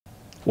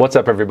What's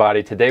up,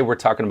 everybody? Today we're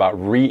talking about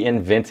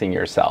reinventing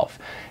yourself.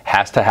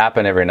 Has to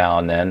happen every now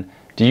and then.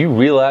 Do you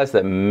realize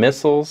that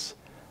missiles,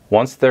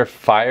 once they're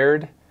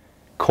fired,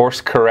 course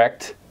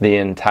correct the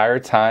entire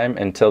time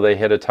until they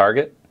hit a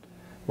target?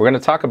 We're going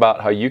to talk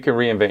about how you can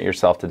reinvent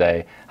yourself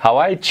today, how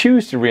I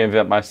choose to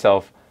reinvent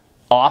myself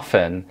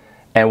often,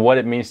 and what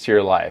it means to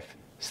your life.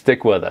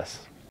 Stick with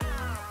us.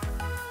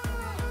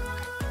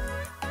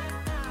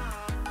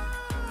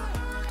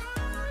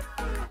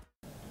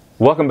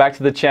 Welcome back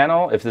to the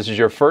channel. If this is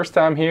your first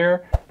time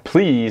here,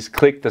 please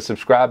click the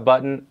subscribe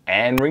button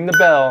and ring the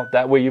bell.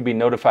 That way you'll be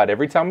notified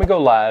every time we go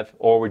live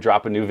or we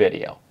drop a new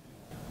video.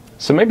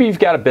 So maybe you've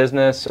got a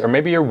business, or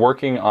maybe you're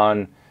working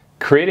on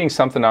creating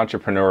something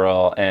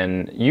entrepreneurial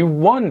and you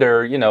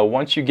wonder,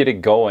 once you get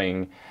it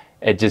going,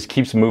 it just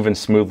keeps moving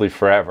smoothly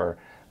forever.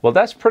 Well,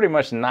 that's pretty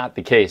much not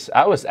the case.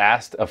 I was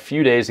asked a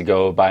few days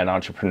ago by an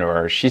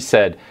entrepreneur. She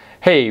said,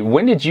 hey,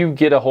 when did you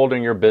get a hold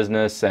of your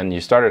business and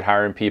you started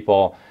hiring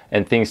people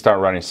and things start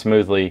running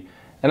smoothly?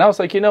 And I was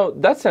like,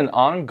 that's an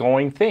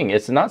ongoing thing.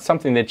 It's not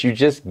something that you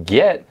just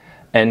get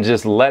and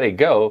just let it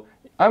go.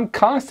 I'm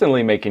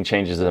constantly making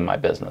changes in my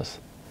business.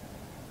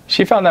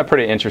 She found that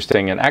pretty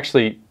interesting, and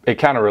actually it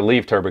kind of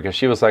relieved her because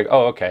she was like,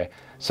 oh, okay,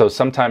 so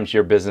sometimes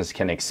your business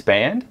can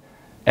expand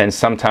and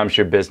sometimes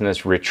your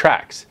business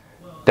retracts.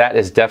 That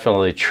is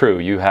definitely true.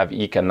 You have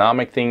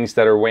economic things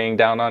that are weighing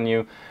down on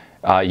you.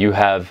 You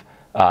have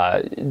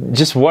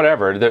just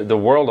whatever. The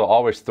world will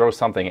always throw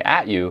something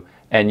at you,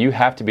 and you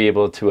have to be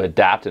able to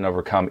adapt and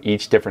overcome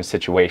each different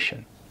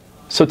situation.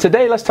 So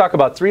today, let's talk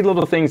about 3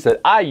 little things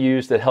that I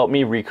use that help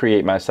me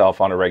recreate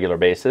myself on a regular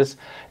basis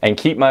and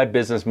keep my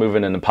business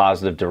moving in a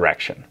positive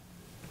direction.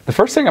 The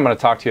first thing I'm going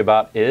to talk to you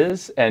about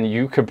is, and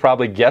you could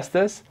probably guess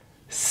this,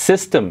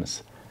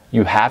 systems.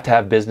 You have to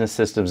have business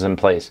systems in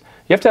place.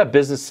 You have to have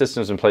business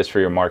systems in place for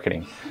your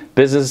marketing,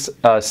 business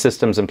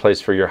systems in place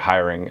for your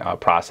hiring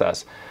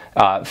process,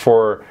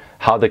 for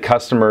how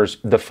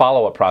the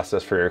follow-up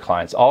process for your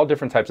clients, all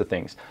different types of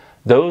things.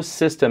 Those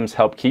systems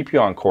help keep you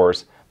on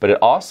course, but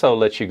it also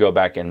lets you go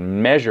back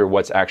and measure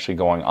what's actually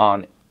going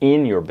on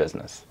in your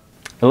business.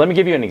 And let me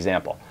give you an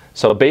example.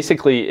 So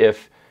basically,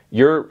 if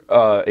you're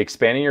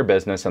expanding your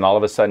business and all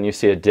of a sudden you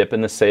see a dip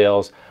in the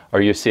sales, or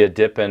you see a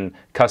dip in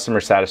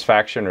customer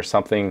satisfaction or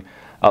something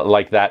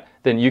like that,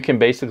 then you can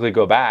basically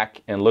go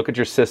back and look at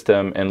your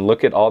system and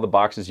look at all the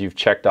boxes you've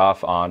checked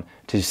off on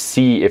to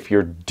see if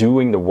you're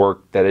doing the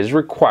work that is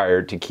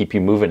required to keep you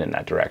moving in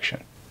that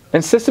direction.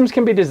 And systems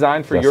can be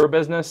designed for your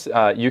business.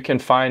 You can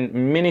find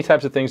many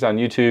types of things on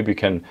YouTube. You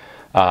can,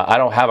 I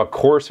don't have a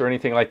course or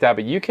anything like that,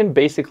 but you can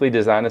basically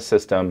design a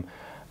system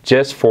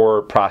just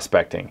for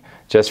prospecting,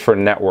 just for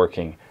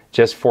networking,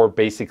 just for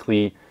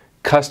basically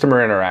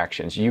customer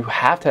interactions. You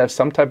have to have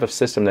some type of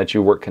system that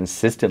you work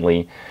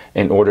consistently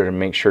in order to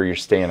make sure you're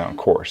staying on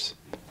course.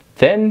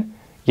 Then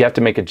you have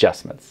to make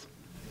adjustments.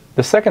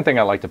 The second thing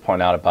I like to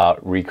point out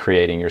about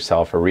recreating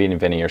yourself or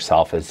reinventing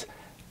yourself is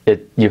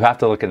you have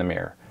to look in the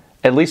mirror.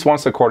 At least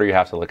once a quarter you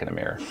have to look in the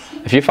mirror.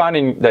 If you're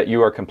finding that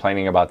you are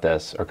complaining about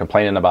this or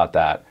complaining about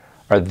that,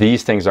 or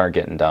these things aren't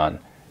getting done,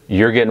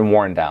 you're getting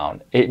worn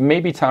down, it may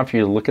be time for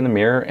you to look in the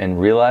mirror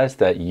and realize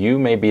that you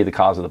may be the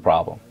cause of the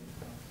problem.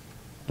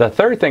 The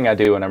third thing I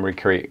do when I'm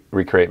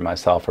recreating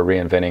myself or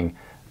reinventing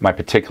my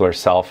particular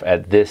self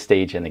at this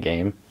stage in the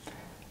game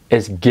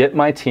is get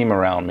my team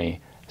around me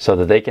so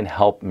that they can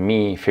help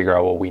me figure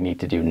out what we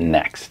need to do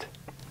next.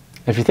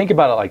 If you think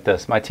about it like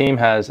this, my team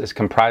is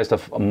comprised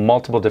of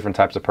multiple different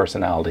types of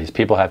personalities.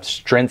 People have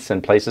strengths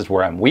in places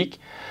where I'm weak.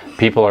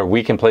 People are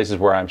weak in places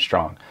where I'm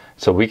strong.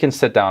 So we can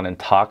sit down and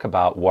talk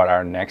about what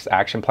our next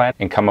action plan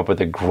and come up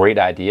with a great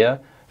idea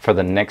for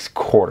the next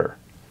quarter.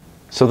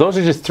 So those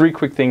are just 3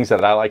 quick things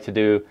that I like to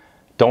do.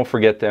 Don't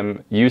forget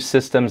them. Use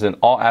systems in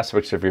all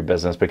aspects of your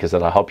business because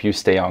it'll help you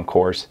stay on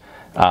course.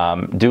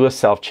 Do a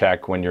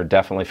self-check when you're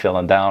definitely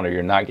feeling down or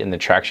you're not getting the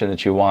traction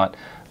that you want.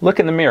 Look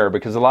in the mirror,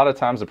 because a lot of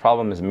times the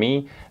problem is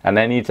me and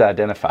I need to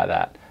identify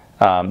that.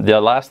 The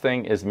last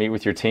thing is meet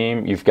with your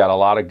team. You've got a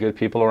lot of good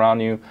people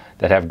around you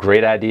that have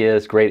great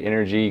ideas, great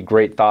energy,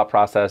 great thought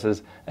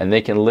processes, and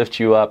they can lift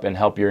you up and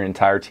help your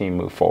entire team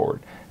move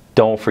forward.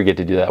 Don't forget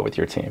to do that with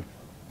your team.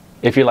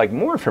 If you'd like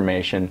more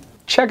information,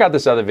 check out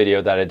this other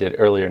video that I did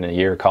earlier in the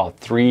year called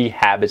 3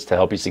 Habits to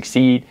Help You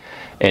Succeed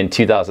in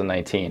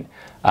 2019.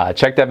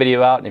 Check that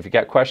video out, and if you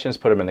got questions,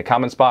 put them in the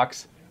comments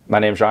box. My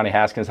name is Ronnie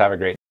Haskins. Have a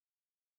great day.